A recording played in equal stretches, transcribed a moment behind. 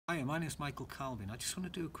Hi, my name is Michael Calvin. I just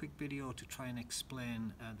want to do a quick video to try and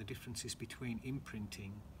explain the differences between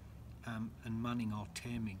imprinting and manning or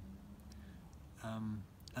taming,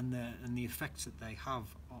 and the effects that they have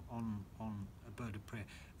on a bird of prey,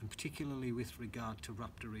 and particularly with regard to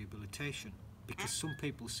raptor rehabilitation, because some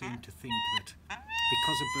people seem to think that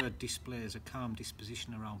because a bird displays a calm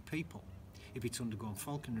disposition around people, if it's undergone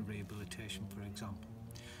falconry rehabilitation, for example,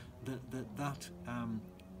 that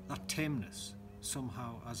tameness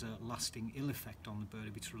somehow has a lasting ill effect on the bird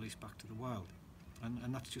if it's released back to the wild,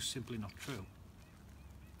 and that's just simply not true.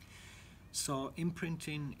 So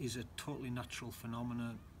imprinting is a totally natural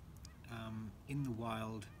phenomenon. In the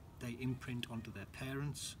wild, they imprint onto their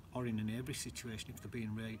parents, or in an aviary situation if they're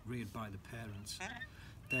being reared by the parents,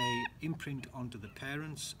 they imprint onto the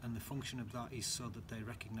parents, and the function of that is so that they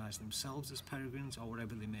recognise themselves as peregrines or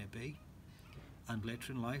whatever they may be. And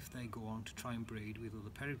later in life they go on to try and breed with other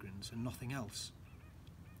peregrines and nothing else.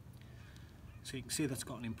 So you can see that's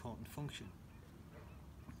got an important function.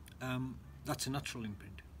 That's a natural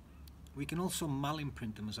imprint. We can also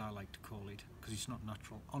mal-imprint them, as I like to call it, because it's not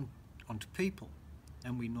natural, onto people,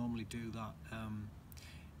 and we normally do that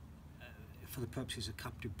for the purposes of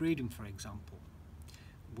captive breeding, for example,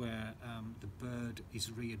 where the bird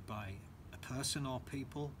is reared by a person or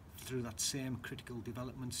people through that same critical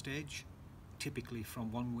development stage, typically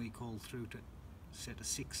from 1 week old through to, say, to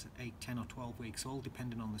 6, 8, 10 or 12 weeks old,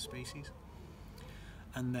 depending on the species.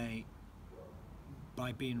 And they,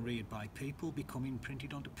 by being reared by people, become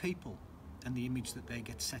imprinted onto people, and the image that they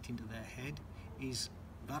get set into their head is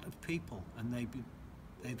that of people, and they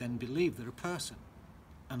then believe they're a person,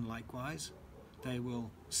 and likewise they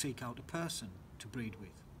will seek out a person to breed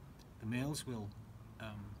with. The males will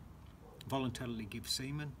voluntarily give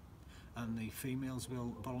semen, and the females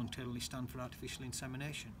will voluntarily stand for artificial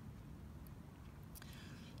insemination.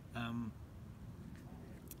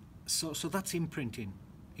 So that's imprinting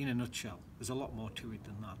in a nutshell. There's a lot more to it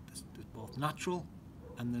than that. There's both natural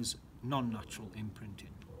and there's non-natural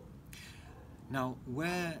imprinting. Now,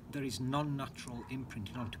 where there is non-natural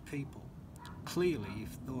imprinting onto people, clearly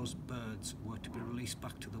if those birds were to be released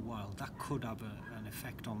back to the wild, that could have an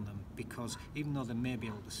effect on them, because even though they may be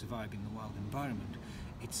able to survive in the wild environment,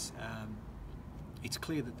 it's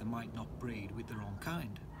clear that they might not breed with their own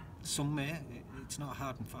kind. Some may. It's not a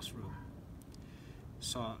hard and fast rule.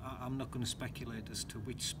 So I'm not going to speculate as to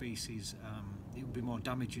which species it would be more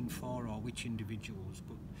damaging for, or which individuals,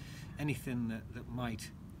 but anything that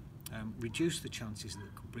might reduce the chances that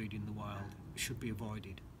it could breed in the wild should be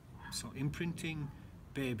avoided. So imprinting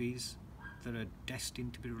babies that are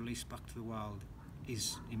destined to be released back to the wild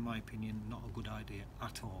is, in my opinion, not a good idea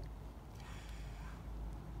at all.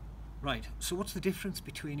 Right, so what's the difference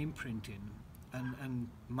between imprinting and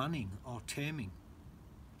manning or taming?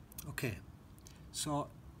 Okay, so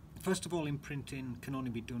first of all, imprinting can only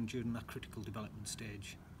be done during that critical development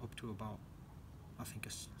stage, up to about, I think,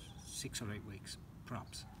 6 or 8 weeks,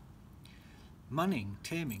 perhaps. Manning,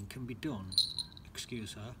 taming, can be done,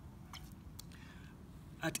 excuse her,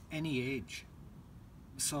 at any age.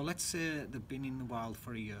 So let's say they've been in the wild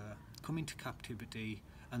for a year, come into captivity,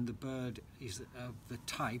 and the bird is of the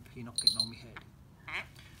type, you're not getting on my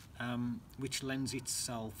head, which lends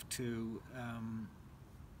itself to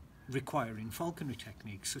requiring falconry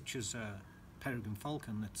techniques, such as a peregrine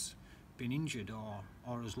falcon that's been injured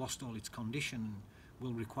or has lost all its condition,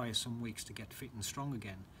 will require some weeks to get fit and strong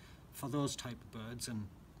again. For those type of birds, and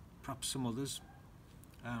perhaps some others,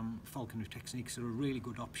 falconry techniques are a really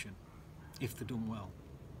good option if they're done well.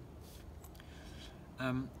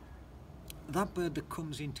 That bird that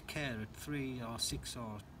comes into care at 3 or 6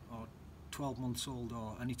 or 12 months old,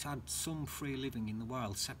 and it's had some free living in the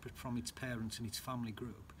wild separate from its parents and its family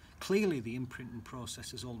group, clearly the imprinting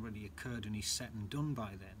process has already occurred and is set and done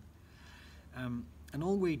by then. And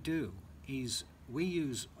all we do is we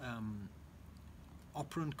use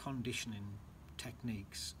operant conditioning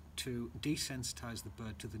techniques to desensitize the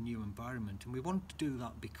bird to the new environment, and we want to do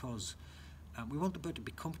that because we want the bird to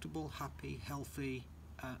be comfortable, happy, healthy,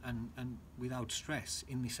 and without stress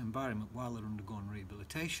in this environment while they're undergoing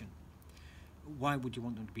rehabilitation. Why would you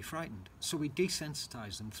want them to be frightened? So we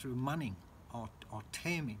desensitize them through manning or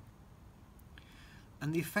taming.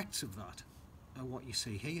 And the effects of that are what you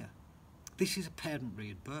see here. This is a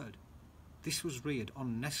parent-reared bird. This was reared on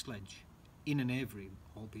a nest ledge in an aviary,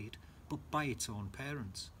 albeit, but by its own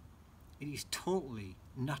parents. It is totally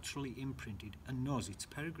naturally imprinted and knows its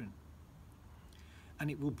peregrine. And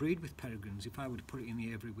it will breed with peregrines. If I were to put it in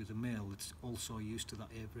the aviary with a male that's also used to that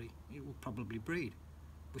aviary, it will probably breed.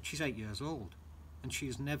 But she's 8 years old, and she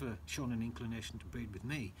has never shown an inclination to breed with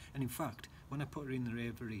me. And in fact, when I put her in the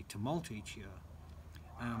aviary to molt each year,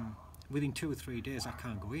 within 2 or 3 days I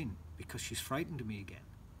can't go in because she's frightened of me again.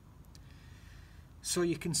 So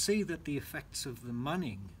you can see that the effects of the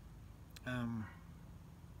manning and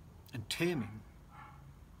taming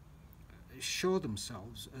show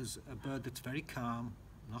themselves as a bird that's very calm,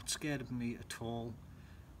 not scared of me at all,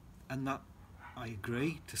 and that, I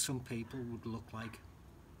agree, to some people would look like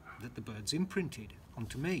that the bird's imprinted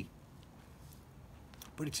onto me.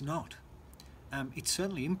 But it's not. It's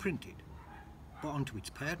certainly imprinted, but onto its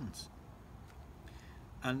parents.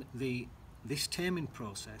 And this taming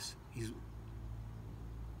process is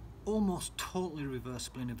almost totally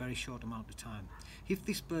reversible in a very short amount of time. If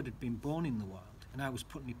this bird had been born in the wild and I was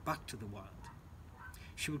putting it back to the wild,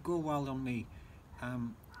 she would go wild on me.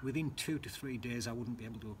 Within 2 to 3 days I wouldn't be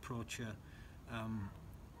able to approach her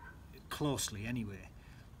closely anyway.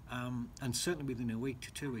 And certainly within a week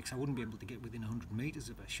to 2 weeks I wouldn't be able to get within 100 metres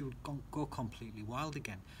of her. She would go completely wild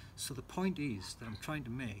again. So the point is that I'm trying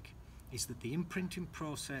to make is that the imprinting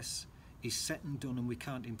process is set and done and we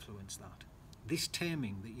can't influence that. This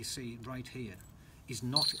taming that you see right here is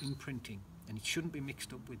not imprinting, and it shouldn't be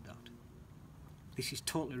mixed up with that. This is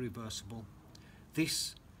totally reversible.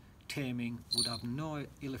 This taming would have no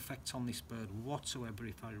ill effects on this bird whatsoever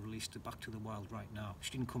if I released her back to the wild right now.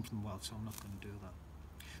 She didn't come from the wild, so I'm not going to do that.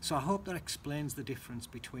 So I hope that explains the difference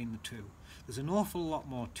between the two. There's an awful lot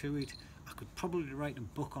more to it. I could probably write a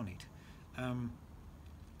book on it,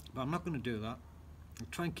 but I'm not going to do that. I'll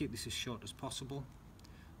try and keep this as short as possible.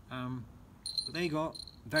 But there you go,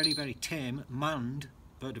 very, very tame, manned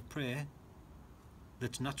bird of prey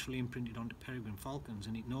that's naturally imprinted onto peregrine falcons,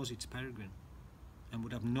 and it knows it's peregrine and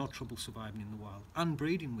would have no trouble surviving in the wild and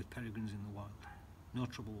breeding with peregrines in the wild. No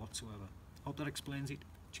trouble whatsoever. Hope that explains it.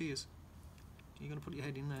 Cheers. You're going to put your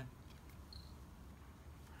head in there.